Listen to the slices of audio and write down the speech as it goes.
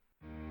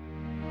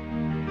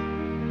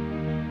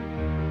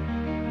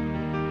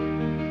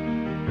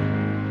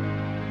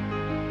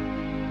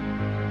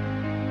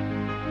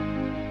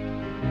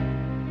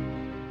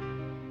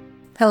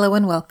Hello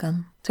and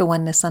welcome to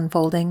Oneness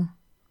Unfolding.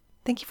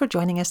 Thank you for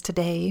joining us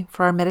today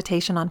for our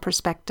meditation on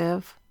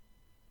perspective.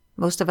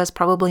 Most of us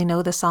probably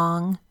know the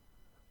song,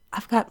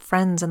 "I've Got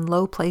Friends in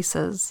Low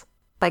Places"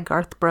 by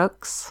Garth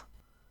Brooks.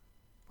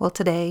 Well,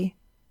 today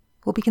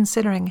we'll be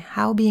considering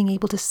how being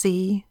able to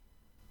see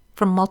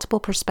from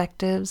multiple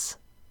perspectives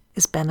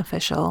is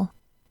beneficial.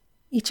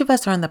 Each of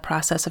us are in the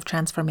process of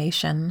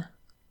transformation.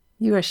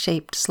 You are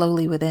shaped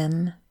slowly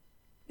within.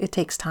 It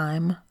takes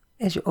time.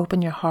 As you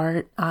open your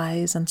heart,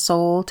 eyes, and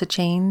soul to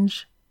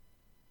change,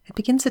 it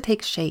begins to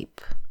take shape,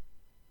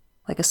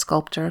 like a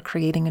sculptor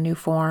creating a new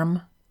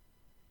form.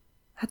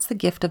 That's the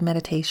gift of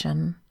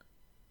meditation,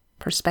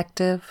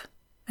 perspective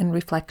and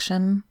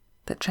reflection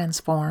that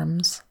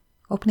transforms,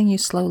 opening you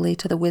slowly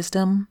to the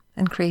wisdom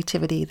and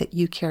creativity that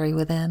you carry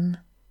within.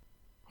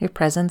 Your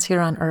presence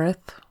here on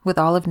earth, with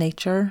all of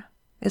nature,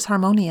 is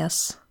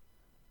harmonious.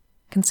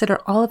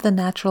 Consider all of the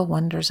natural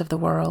wonders of the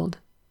world.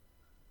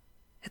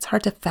 It's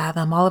hard to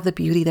fathom all of the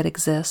beauty that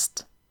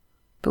exists,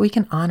 but we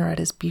can honor it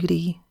as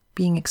beauty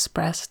being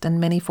expressed in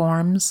many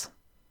forms.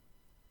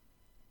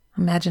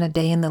 Imagine a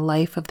day in the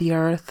life of the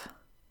earth,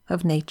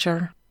 of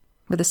nature,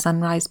 with the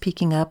sunrise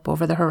peeking up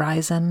over the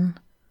horizon.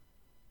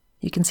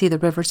 You can see the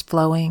rivers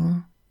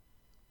flowing,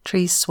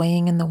 trees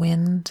swaying in the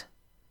wind,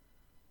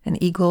 an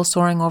eagle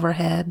soaring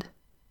overhead,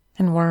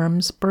 and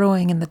worms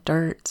burrowing in the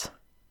dirt,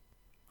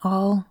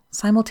 all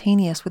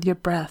simultaneous with your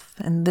breath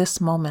in this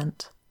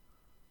moment.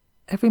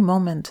 Every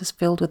moment is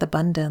filled with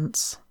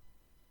abundance.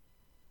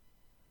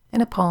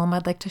 In a poem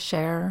I'd like to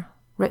share,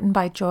 written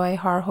by Joy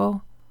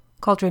Harjo,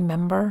 called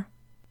Remember,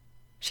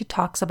 she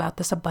talks about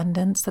this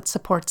abundance that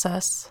supports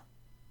us.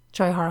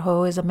 Joy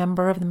Harjo is a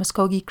member of the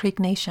Muskogee Creek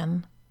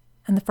Nation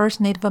and the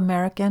first Native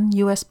American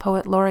U.S.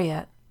 Poet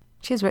Laureate.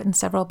 She has written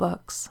several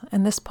books,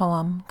 and this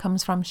poem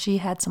comes from She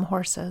Had Some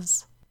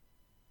Horses.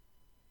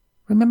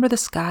 Remember the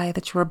sky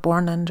that you were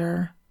born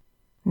under.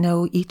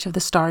 Know each of the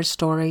stars'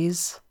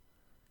 stories.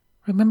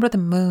 Remember the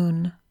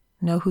moon,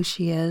 know who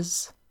she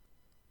is.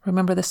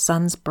 Remember the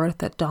sun's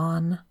birth at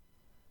dawn.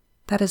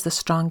 That is the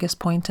strongest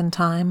point in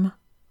time.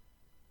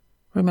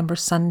 Remember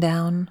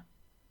sundown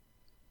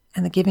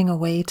and the giving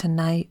away to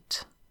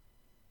night.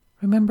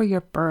 Remember your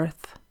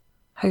birth,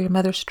 how your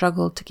mother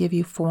struggled to give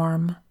you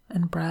form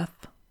and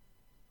breath.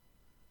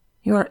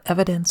 You are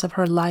evidence of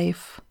her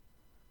life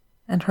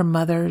and her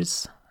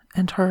mother's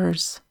and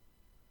hers.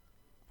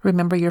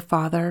 Remember your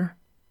father.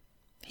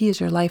 He is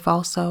your life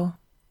also.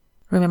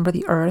 Remember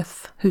the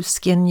earth, whose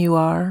skin you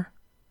are.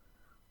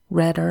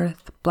 Red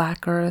earth,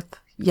 black earth,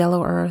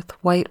 yellow earth,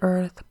 white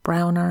earth,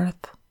 brown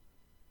earth.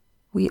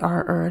 We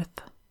are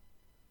earth.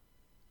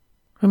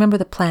 Remember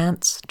the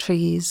plants,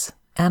 trees,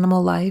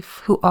 animal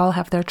life, who all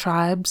have their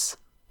tribes,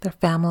 their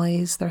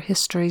families, their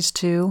histories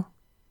too.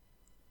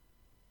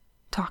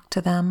 Talk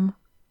to them.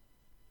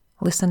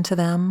 Listen to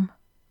them.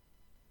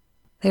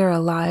 They are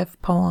alive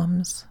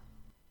poems.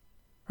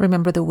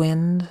 Remember the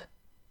wind.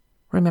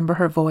 Remember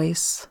her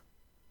voice.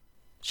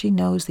 She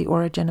knows the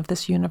origin of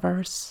this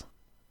universe.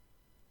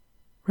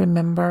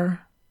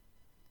 Remember,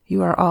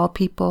 you are all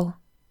people,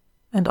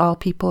 and all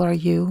people are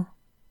you.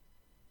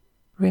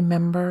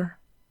 Remember,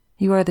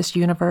 you are this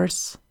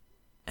universe,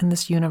 and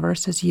this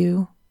universe is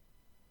you.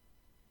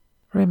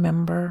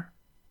 Remember,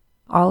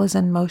 all is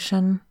in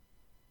motion,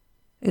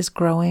 is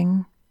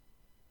growing,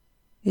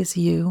 is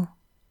you.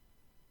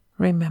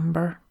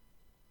 Remember.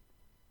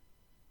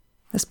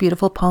 This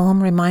beautiful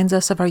poem reminds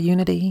us of our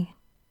unity,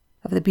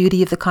 of the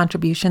beauty of the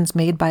contributions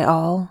made by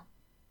all,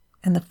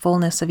 and the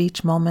fullness of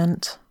each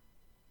moment.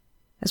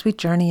 As we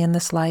journey in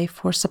this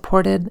life, we're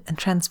supported and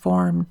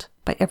transformed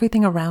by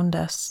everything around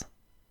us.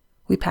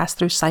 We pass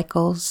through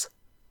cycles.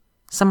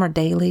 Some are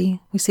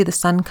daily. We see the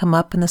sun come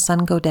up and the sun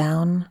go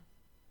down.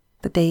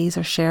 The days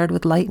are shared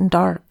with light and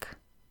dark.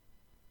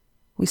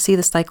 We see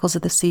the cycles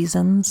of the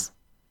seasons.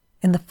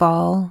 In the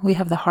fall, we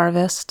have the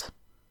harvest.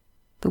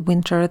 The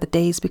winter, the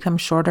days become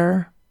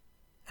shorter,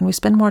 and we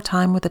spend more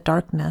time with the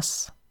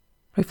darkness,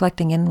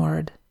 reflecting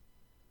inward.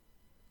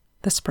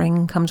 The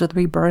spring comes with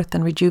rebirth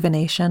and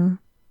rejuvenation.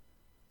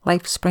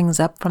 Life springs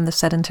up from the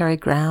sedentary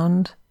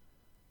ground,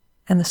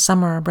 and the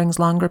summer brings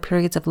longer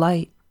periods of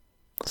light,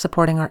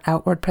 supporting our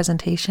outward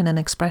presentation and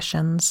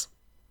expressions.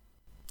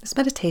 This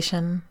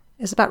meditation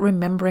is about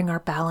remembering our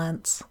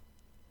balance.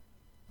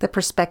 The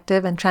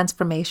perspective and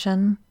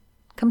transformation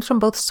comes from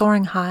both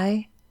soaring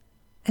high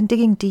and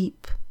digging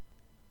deep.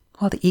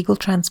 While the eagle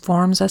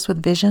transforms us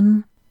with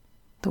vision,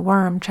 the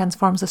worm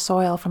transforms the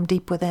soil from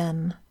deep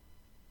within,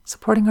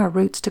 supporting our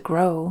roots to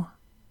grow,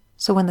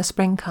 so when the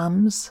spring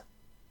comes,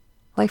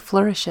 life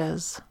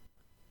flourishes.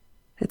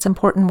 It's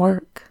important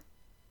work,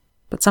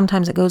 but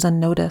sometimes it goes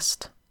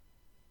unnoticed.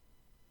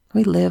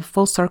 We live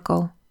full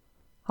circle.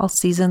 All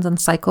seasons and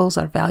cycles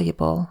are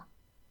valuable.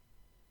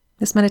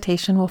 This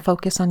meditation will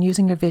focus on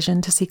using your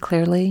vision to see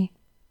clearly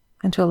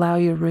and to allow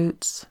your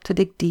roots to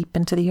dig deep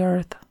into the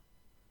earth,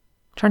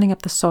 turning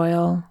up the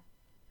soil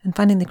and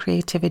finding the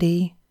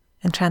creativity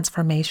and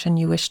transformation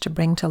you wish to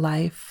bring to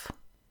life,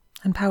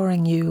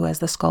 empowering you as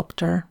the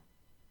sculptor.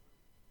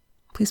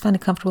 Please find a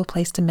comfortable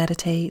place to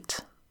meditate.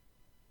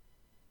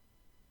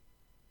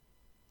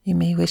 You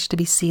may wish to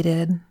be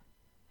seated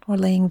or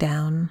laying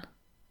down,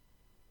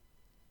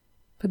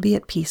 but be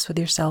at peace with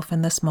yourself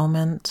in this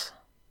moment.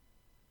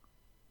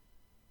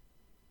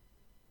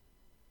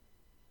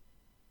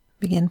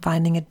 Begin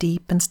finding a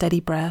deep and steady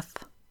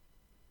breath,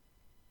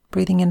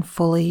 breathing in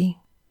fully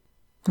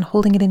and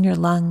holding it in your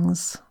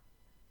lungs,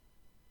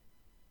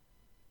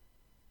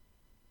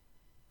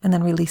 and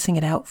then releasing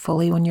it out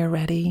fully when you're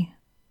ready.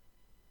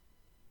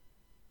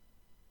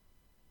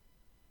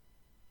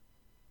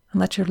 And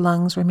let your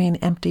lungs remain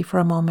empty for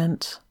a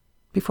moment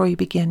before you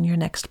begin your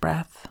next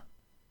breath.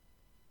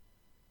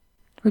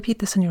 Repeat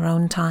this in your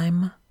own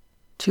time,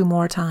 2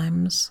 more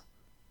times,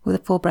 with a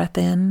full breath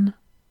in,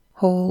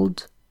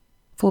 hold,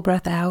 full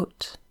breath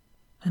out,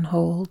 and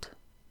hold,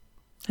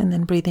 and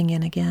then breathing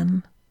in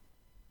again.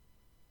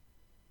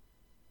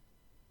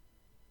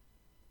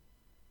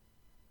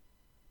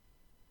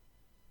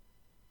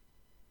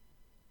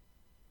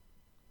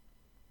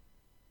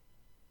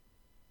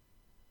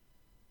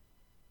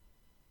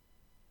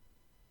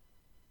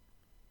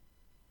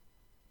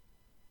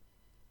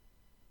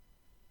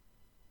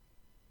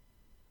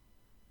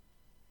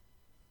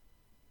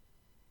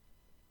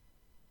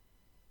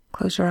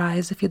 Close your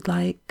eyes if you'd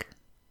like,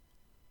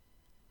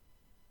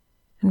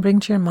 and bring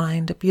to your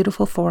mind a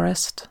beautiful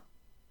forest.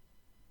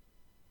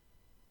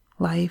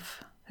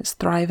 Life is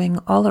thriving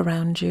all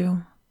around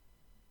you.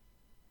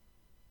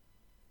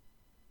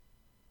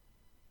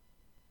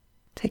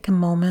 Take a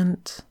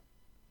moment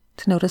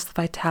to notice the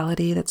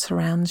vitality that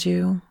surrounds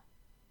you.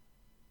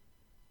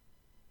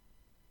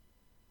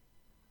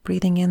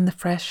 Breathing in the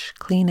fresh,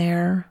 clean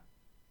air.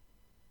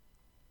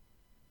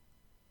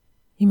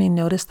 You may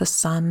notice the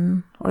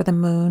sun or the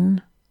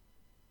moon,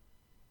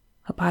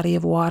 a body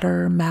of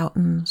water,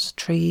 mountains,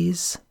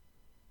 trees.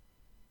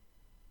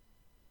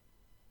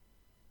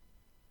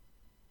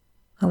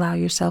 Allow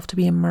yourself to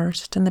be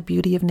immersed in the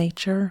beauty of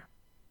nature,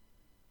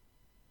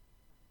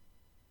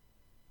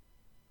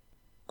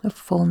 of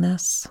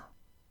fullness.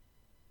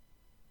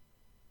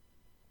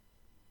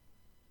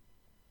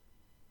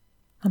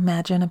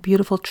 Imagine a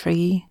beautiful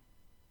tree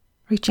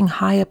reaching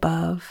high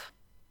above.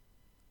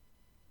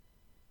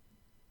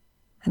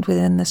 And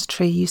within this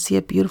tree, you see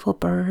a beautiful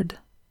bird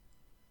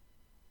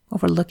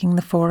overlooking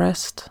the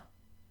forest.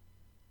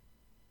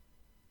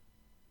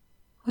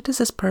 What does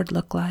this bird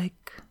look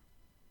like?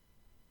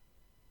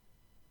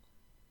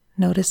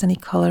 Notice any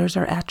colors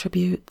or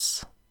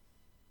attributes.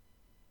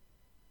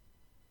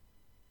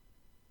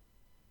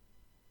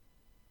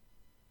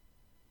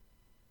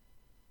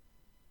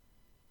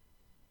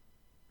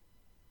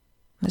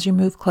 As you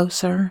move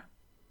closer,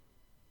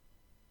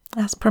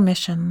 ask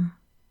permission,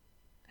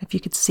 if you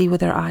could see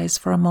with their eyes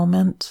for a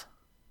moment,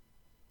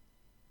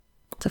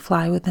 to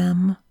fly with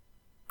them,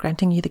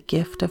 granting you the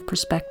gift of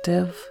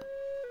perspective.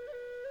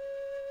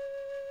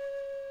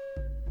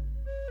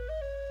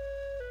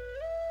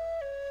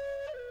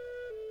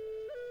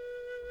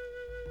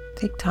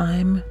 Take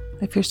time,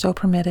 if you're so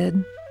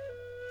permitted,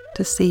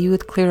 to see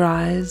with clear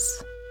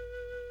eyes,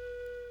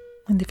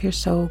 and if you're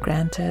so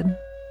granted,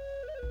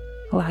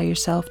 allow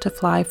yourself to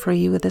fly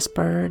free with this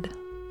bird,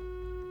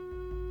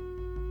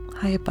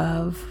 high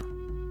above,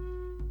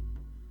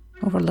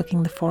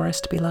 overlooking the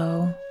forest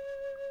below.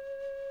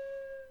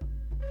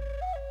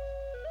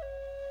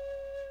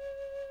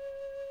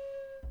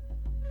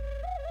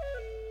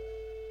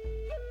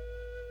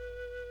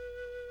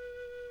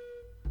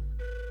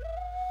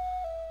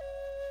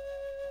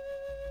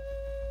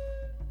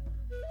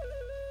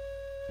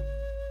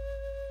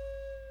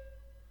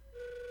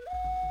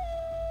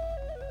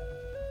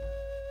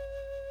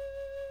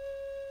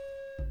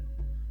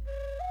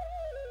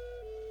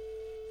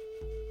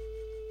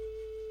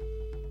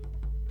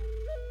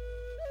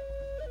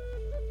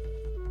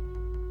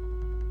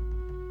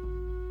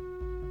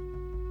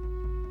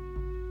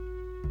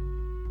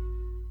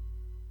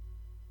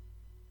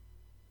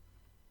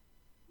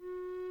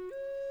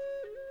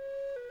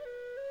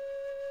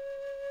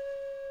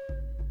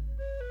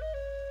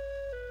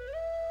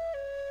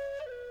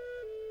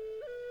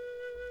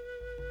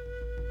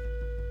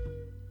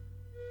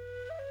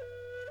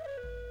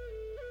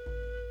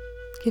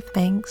 Give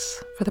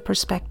thanks for the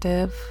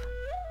perspective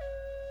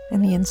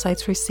and the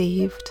insights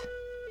received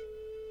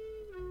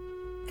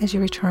as you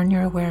return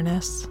your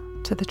awareness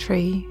to the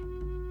tree.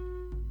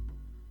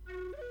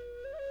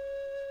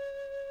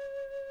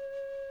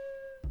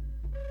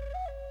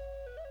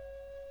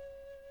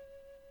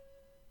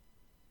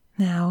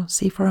 Now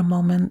see for a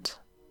moment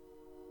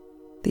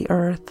the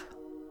earth,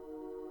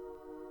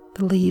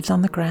 the leaves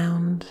on the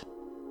ground.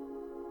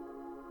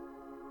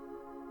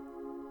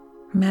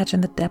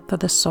 Imagine the depth of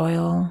the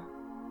soil,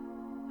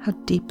 how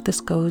deep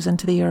this goes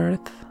into the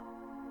earth,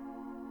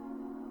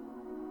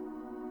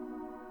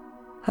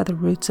 how the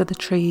roots of the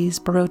trees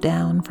burrow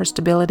down for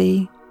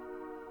stability,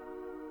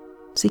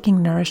 seeking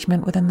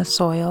nourishment within the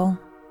soil.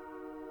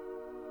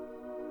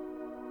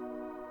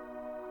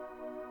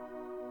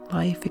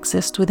 Life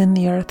exists within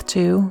the earth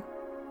too,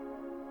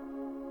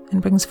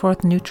 and brings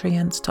forth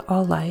nutrients to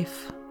all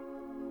life.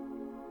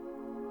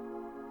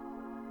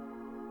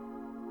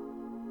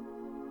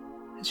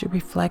 As as you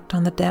reflect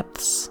on the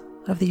depths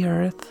of the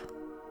earth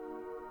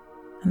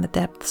and the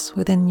depths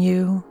within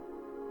you.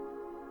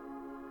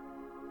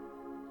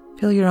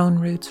 Feel your own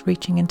roots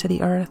reaching into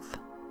the earth,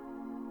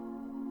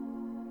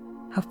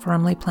 how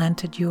firmly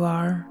planted you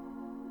are.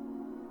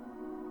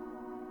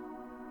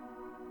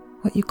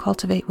 What you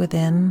cultivate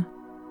within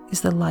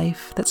is the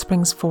life that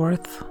springs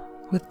forth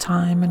with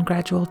time and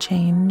gradual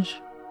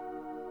change.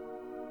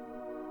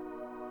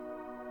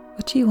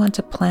 What do you want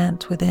to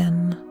plant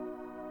within?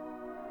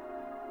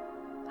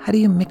 How do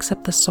you mix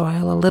up the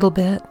soil a little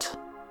bit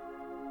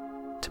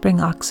to bring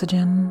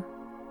oxygen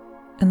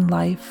and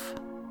life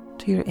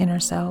to your inner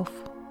self?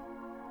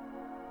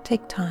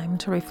 Take time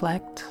to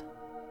reflect.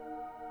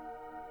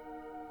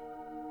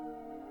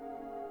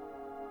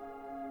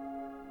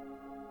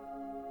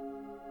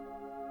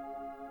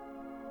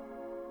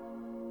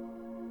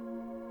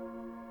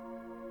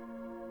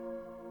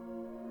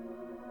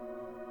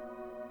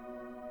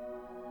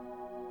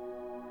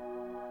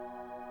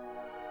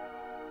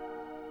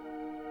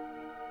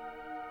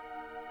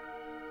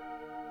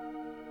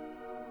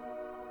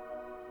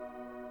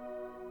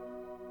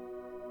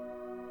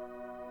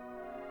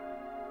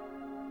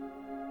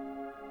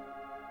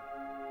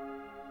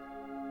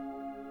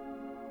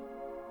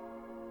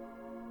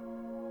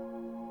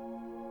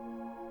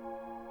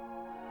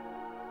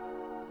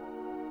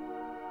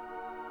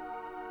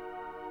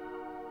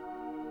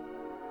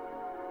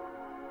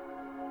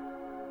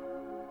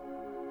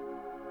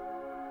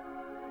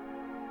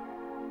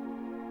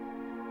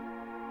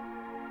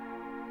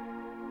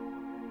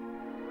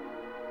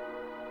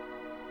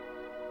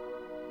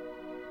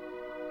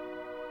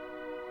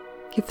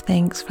 Give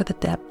thanks for the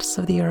depths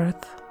of the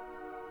earth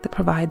that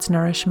provides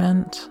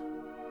nourishment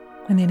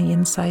and any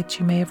insights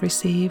you may have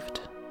received.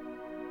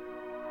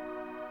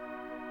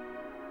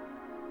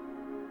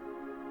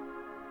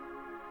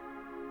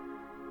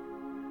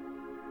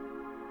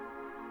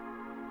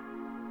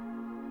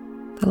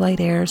 The light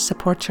air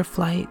supports your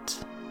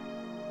flight,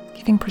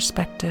 giving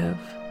perspective,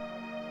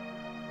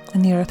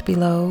 and the earth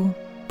below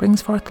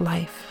brings forth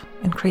life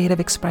and creative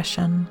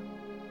expression.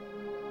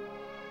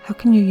 How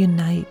can you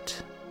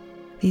unite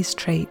these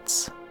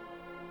traits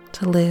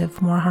to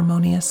live more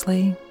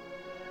harmoniously?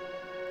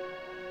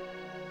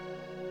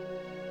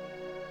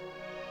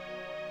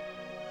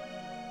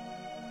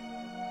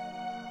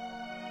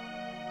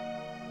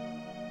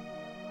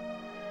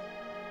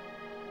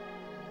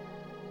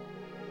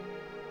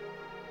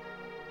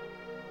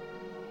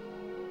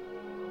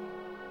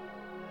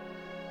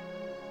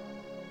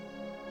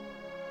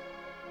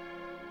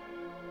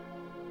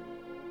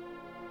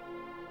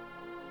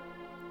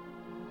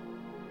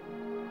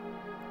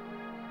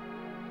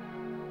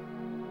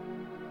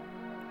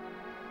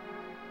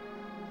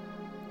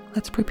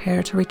 Let's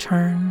prepare to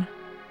return.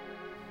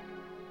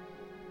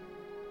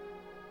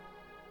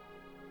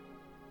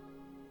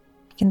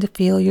 Begin to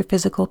feel your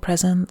physical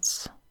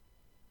presence,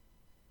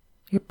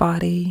 your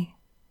body,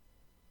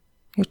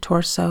 your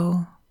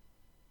torso,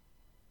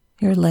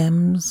 your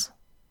limbs,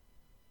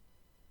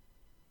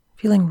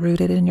 feeling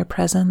rooted in your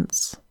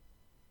presence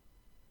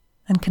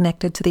and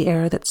connected to the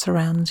air that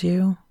surrounds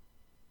you.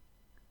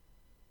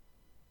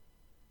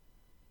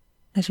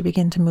 As you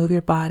begin to move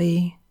your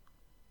body,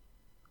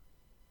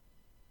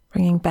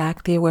 bringing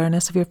back the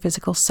awareness of your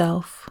physical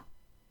self,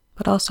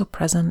 but also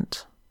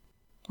present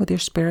with your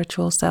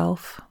spiritual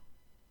self.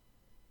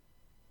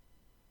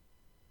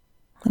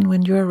 And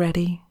when you are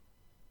ready,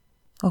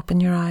 open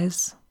your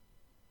eyes.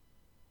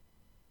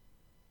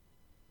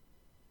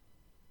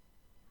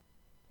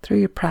 Through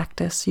your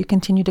practice, you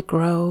continue to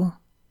grow.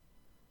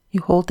 You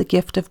hold the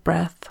gift of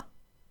breath,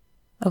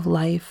 of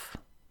life,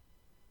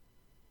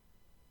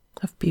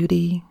 of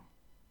beauty.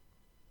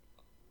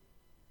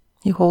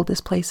 You hold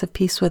this place of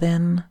peace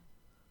within,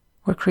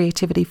 where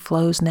creativity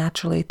flows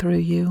naturally through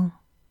you.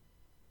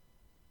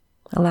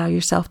 Allow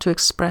yourself to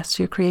express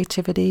your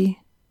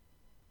creativity,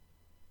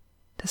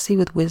 to see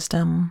with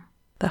wisdom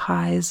the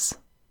highs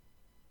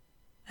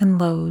and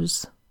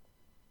lows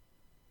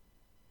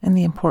and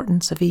the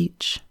importance of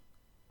each.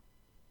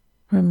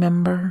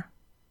 Remember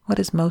what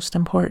is most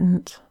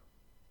important.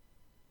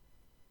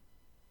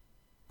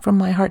 From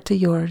my heart to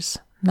yours,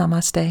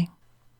 namaste.